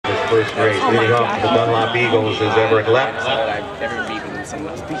first race. Leading off to the Dunlop Eagles is Everett Lepp.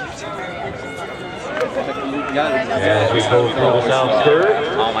 As we go through the South Curve.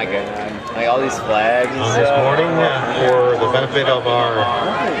 Oh my god. Like all these flags. On this morning, for the benefit of our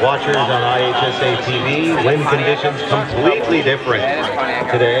watchers on IHSA TV, wind conditions completely different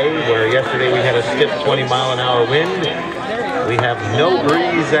today, where yesterday we had a stiff 20-mile-an-hour wind. We have no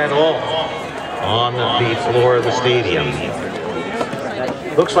breeze at all on the floor of the stadium.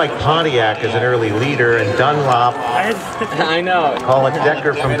 Looks like Pontiac is an early leader, and Dunlop. I know. Colin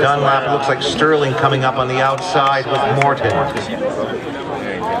Decker from Dunlop. It looks like Sterling coming up on the outside with Morton.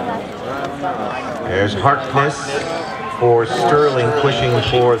 There's Harkness for Sterling pushing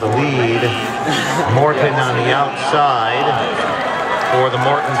for the lead. Morton on the outside for the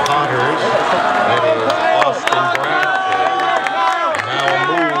Morton Potters. That is Austin Bradford. Now a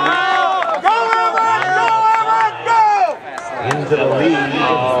move into the lead.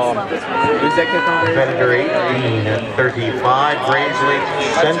 Competitor 18-35, Grays Lake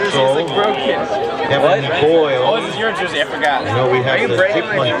Central. Kevin Boyle. Oh, this is your jersey, I forgot. I know we have the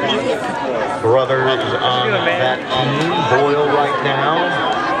Tickman brothers on that team. Boyle right now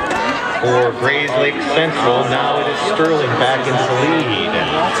for Grays Lake Central. Now it is Sterling back into the lead.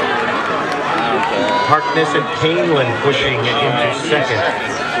 Harkness and Canelan pushing into second.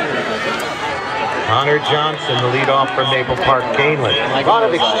 Connor Johnson, the lead off from Maple Park Canelan. A lot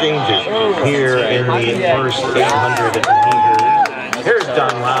of exchanges here in the first 800 meters. Here's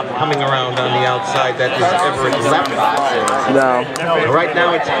Dunlop coming around on the outside. That is Everett Lepp. No. So right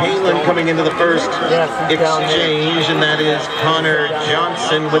now it's Canelan coming into the first exchange, and that is Connor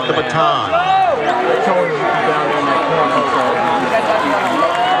Johnson with the baton.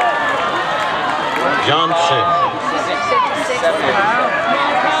 Johnson.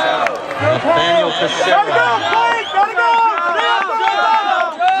 Nathaniel Casera.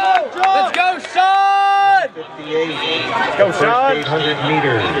 Let's go, Sean! 58. Go, Sean! 800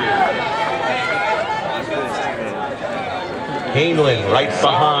 meters. Canelan right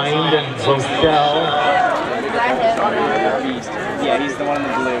behind Rochelle. Yeah, he's the one in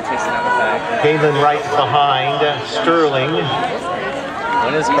the blue chasing out the back. Canelan right behind Sterling.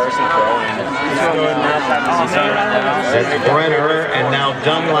 When is person throwing? That's Brenner, and now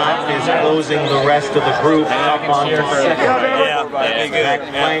Dunlop is closing the rest of the group up onto second. Zach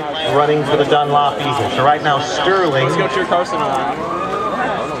Plank running for the Dunlop Eagles. So right now Sterling, Let's go to your Carson.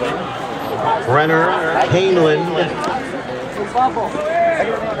 Brenner, Canelan,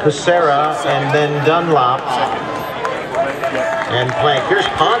 Casera, and then Dunlop and Plank. Here's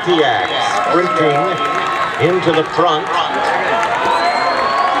Pontiac sprinting into the front.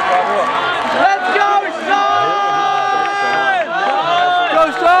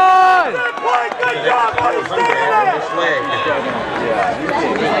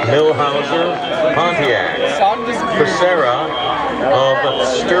 Millhauser, Pontiac, Casera of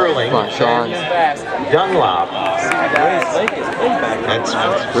Sterling, Dunlop. That's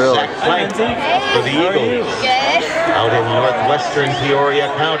Zach Plank for the Eagles. Out in northwestern Peoria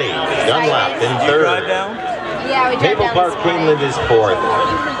County. Dunlop in third. Maple Park Canelan is fourth.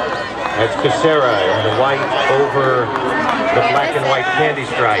 That's Casera in the white over the black and white candy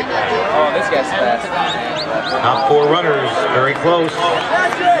stripe. Oh, this guy's fast. Top four runners, very close.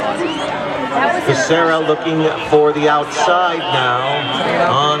 Casera looking for the outside now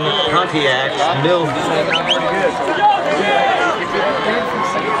on Pontiac's Mill.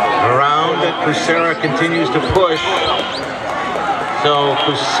 Around, Casera continues to push. So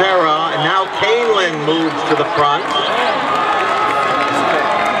Casera, and now Canelan moves to the front.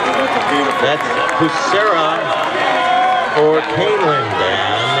 That's Casera for Canelan,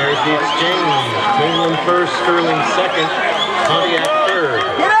 and there's the exchange. Canelan first, Sterling second, Pontiac third.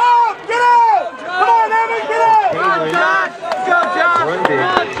 Get out! Get out! Come on, Evan, get out! Go, John!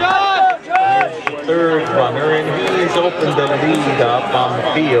 Brundage is the third runner, and he's opened the lead up on the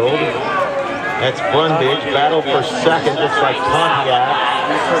field. That's Brundage, battle for second, looks like Pontiac.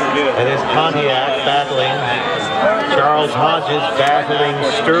 And it's Pontiac battling Charles Hodges, battling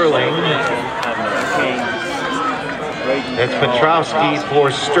Sterling. It's Petrowski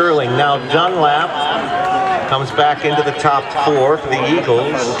for Sterling. Now Dunlap comes back into the top four for the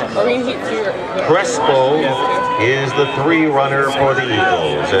Eagles. Crespo is the three runner for the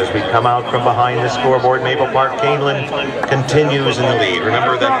Eagles. As we come out from behind the scoreboard, Maple Park Canelan continues in the lead.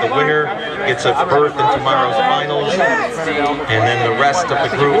 Remember that the winner gets a berth in tomorrow's finals, and then the rest of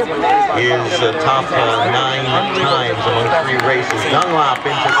the group is top 9 times among 3 races. Dunlop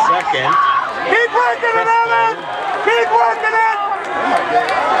into second. Keep working it, Evan! Keep working it!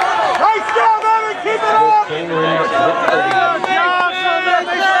 Nice job, Evan! Keep it up! Canelan with the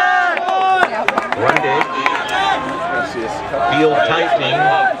lead. Field tightening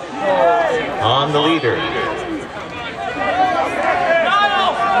on the leader.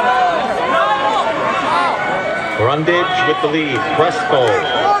 Brundage with the lead. Crespo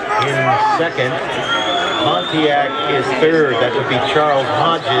in second. Pontiac is third. That would be Charles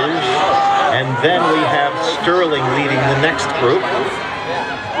Hodges. And then we have Sterling leading the next group.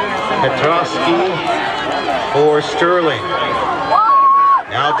 Petrosky for Sterling.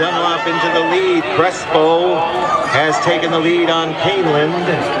 Now Dunlop into the lead. Crespo has taken the lead on Caneland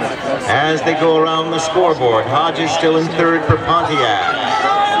as they go around the scoreboard. Hodges still in third for Pontiac.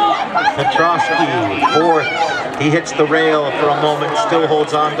 Petrosky fourth. He hits the rail for a moment, still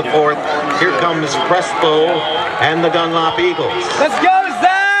holds on to fourth. Here comes Crespo and the Dunlop Eagles. Let's go,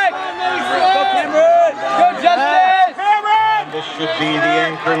 Zach! Go, Cameron! Go, Justice! And this should be the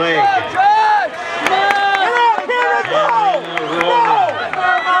anchor leg.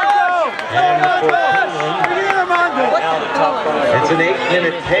 And for Caneland, it's an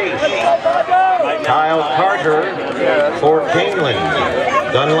 8-minute pace. Kyle Carter for Caneland.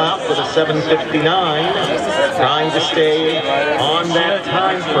 Dunlop with a 7:59, trying to stay on that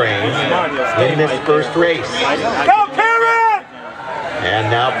time frame in this first race. Go, Cameron! And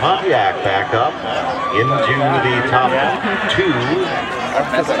now Pontiac back up into the top two.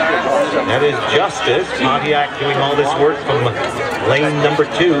 That is Justice. Pontiac doing all this work from lane number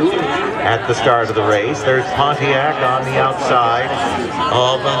 2 at the start of the race. There's Pontiac on the outside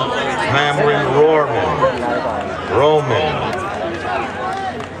of Cameron Roman.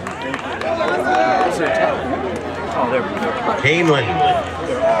 Caneland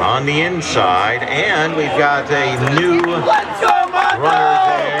on the inside, and we've got a new runner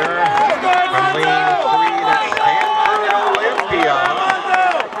there from lane 3. That's Stanford Olympia.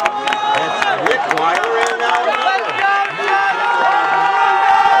 That's Wickwire and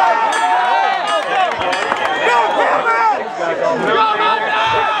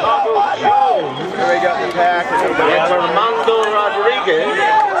it's Armando Rodriguez.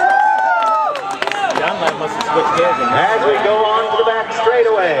 As we go on to the back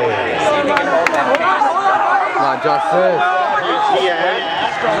straightaway. Not Justice.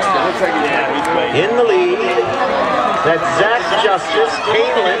 In the lead. That's Zach Justice.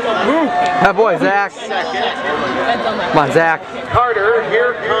 Caneland. That boy, Zach. Second. Come on, Zach. Carter.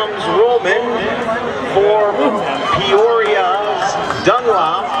 Here comes Roman for Peoria's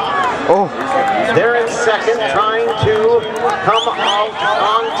Dunlop. Oh. They're in second, trying to come out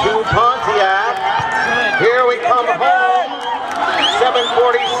onto Pontiac. Here we come home.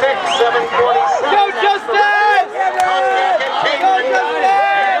 7:46, 7:47. Go, Justice! Pontiac and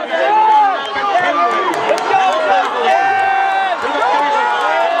Caneland.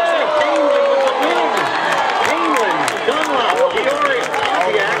 Caneland, Dunlop, Peoria,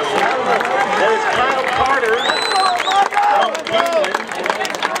 Pontiac. That is Kyle Carter from Caneland.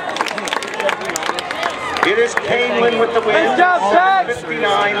 It is Caneland with the win.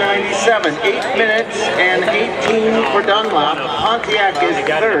 59.97. 8 minutes and 18 for Dunlop. Pontiac is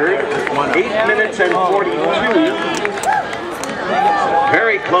third. 8 minutes and 42.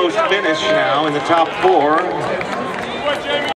 Very close finish now in the top 4.